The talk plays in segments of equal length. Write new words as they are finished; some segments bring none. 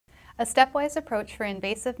A stepwise approach for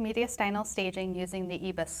invasive mediastinal staging using the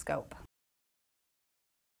Ebus scope.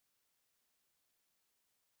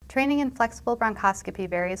 Training in flexible bronchoscopy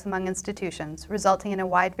varies among institutions, resulting in a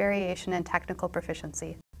wide variation in technical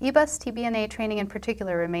proficiency. Ebus TBNA training in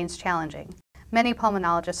particular remains challenging. Many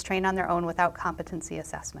pulmonologists train on their own without competency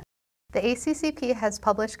assessment. The ACCP has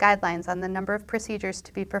published guidelines on the number of procedures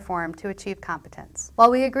to be performed to achieve competence.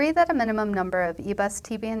 While we agree that a minimum number of Ebus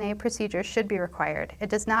TBNA procedures should be required, it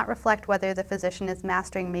does not reflect whether the physician is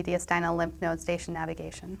mastering mediastinal lymph node station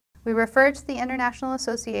navigation. We refer to the International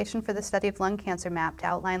Association for the Study of Lung Cancer map to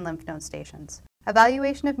outline lymph node stations.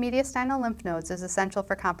 Evaluation of mediastinal lymph nodes is essential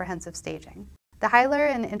for comprehensive staging. The hilar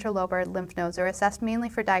and interlobar lymph nodes are assessed mainly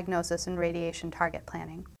for diagnosis and radiation target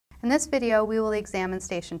planning. In this video, we will examine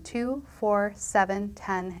station 2, 4, 7,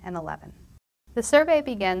 10, and 11. The survey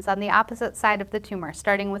begins on the opposite side of the tumor,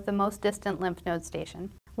 starting with the most distant lymph node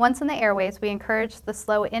station. Once in the airways, we encourage the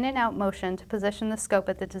slow in and out motion to position the scope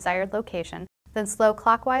at the desired location, then slow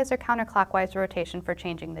clockwise or counterclockwise rotation for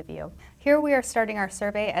changing the view. Here we are starting our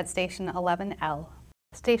survey at station 11L.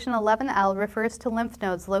 Station 11L refers to lymph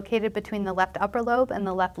nodes located between the left upper lobe and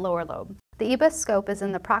the left lower lobe. The Ebus scope is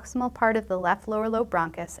in the proximal part of the left lower lobe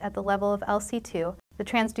bronchus at the level of LC2. The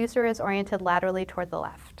transducer is oriented laterally toward the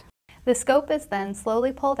left. The scope is then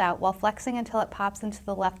slowly pulled out while flexing until it pops into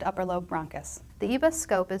the left upper lobe bronchus. The Ebus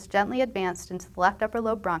scope is gently advanced into the left upper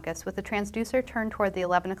lobe bronchus with the transducer turned toward the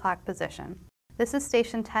 11 o'clock position. This is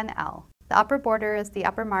station 10L. The upper border is the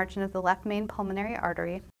upper margin of the left main pulmonary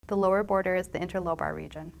artery. The lower border is the interlobar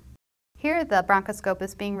region. Here, the bronchoscope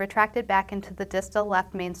is being retracted back into the distal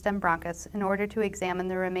left mainstem bronchus in order to examine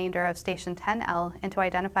the remainder of station 10L and to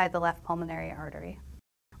identify the left pulmonary artery.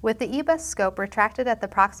 With the Ebus scope retracted at the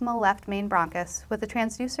proximal left main bronchus, with the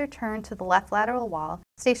transducer turned to the left lateral wall,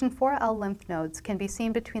 station 4L lymph nodes can be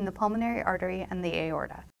seen between the pulmonary artery and the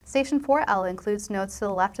aorta. Station 4L includes nodes to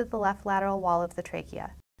the left of the left lateral wall of the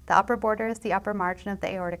trachea. The upper border is the upper margin of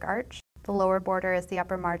the aortic arch. The lower border is the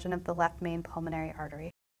upper margin of the left main pulmonary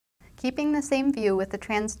artery. Keeping the same view with the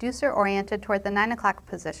transducer oriented toward the 9 o'clock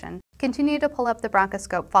position, continue to pull up the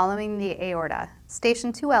bronchoscope following the aorta.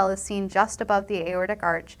 Station 2L is seen just above the aortic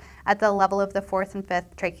arch at the level of the 4th and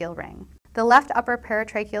 5th tracheal ring. The left upper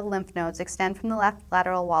paratracheal lymph nodes extend from the left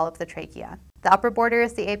lateral wall of the trachea. The upper border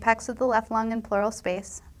is the apex of the left lung in pleural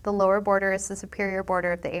space. The lower border is the superior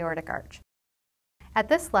border of the aortic arch. At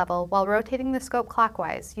this level, while rotating the scope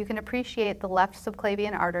clockwise, you can appreciate the left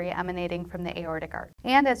subclavian artery emanating from the aortic arch.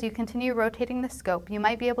 And as you continue rotating the scope, you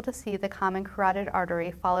might be able to see the common carotid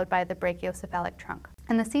artery followed by the brachiocephalic trunk.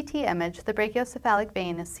 In the CT image, the brachiocephalic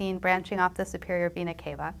vein is seen branching off the superior vena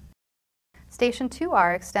cava. Station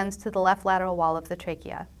 2R extends to the left lateral wall of the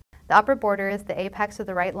trachea. The upper border is the apex of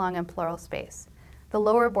the right lung in pleural space. The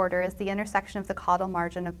lower border is the intersection of the caudal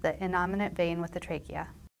margin of the innominate vein with the trachea.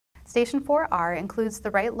 Station 4R includes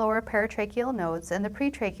the right lower paratracheal nodes and the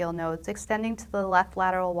pretracheal nodes extending to the left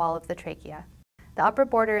lateral wall of the trachea. The upper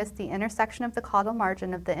border is the intersection of the caudal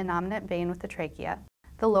margin of the innominate vein with the trachea.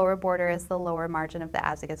 The lower border is the lower margin of the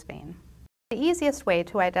azygous vein. The easiest way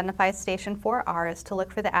to identify station 4R is to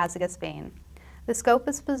look for the azygous vein. The scope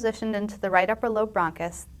is positioned into the right upper lobe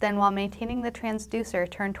bronchus, then while maintaining the transducer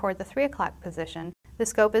turned toward the 3 o'clock position, the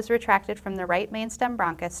scope is retracted from the right mainstem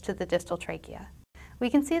bronchus to the distal trachea. We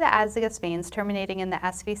can see the azygous veins terminating in the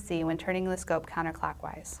SVC when turning the scope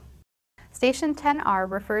counterclockwise. Station 10R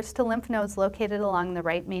refers to lymph nodes located along the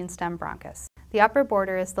right mainstem bronchus. The upper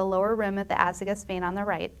border is the lower rim of the azygous vein on the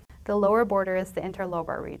right. The lower border is the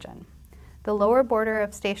interlobar region. The lower border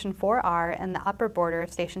of station 4R and the upper border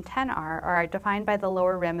of station 10R are defined by the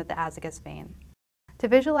lower rim of the azygous vein. To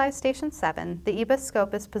visualize station 7, the Ebus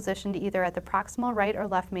scope is positioned either at the proximal right or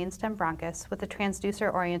left mainstem bronchus with the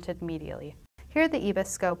transducer oriented medially. Here the Ebus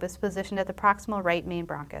scope is positioned at the proximal right main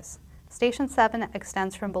bronchus. Station 7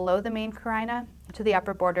 extends from below the main carina to the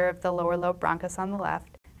upper border of the lower lobe bronchus on the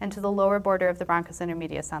left and to the lower border of the bronchus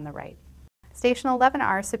intermedius on the right. Station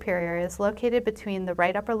 11R superior is located between the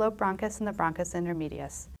right upper lobe bronchus and the bronchus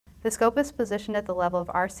intermedius. The scope is positioned at the level of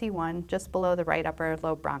RC1 just below the right upper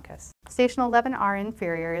lobe bronchus. Station 11R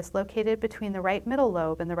inferior is located between the right middle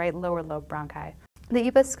lobe and the right lower lobe bronchi. The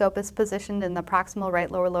Ebus scope is positioned in the proximal right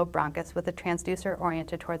lower lobe bronchus with the transducer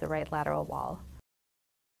oriented toward the right lateral wall.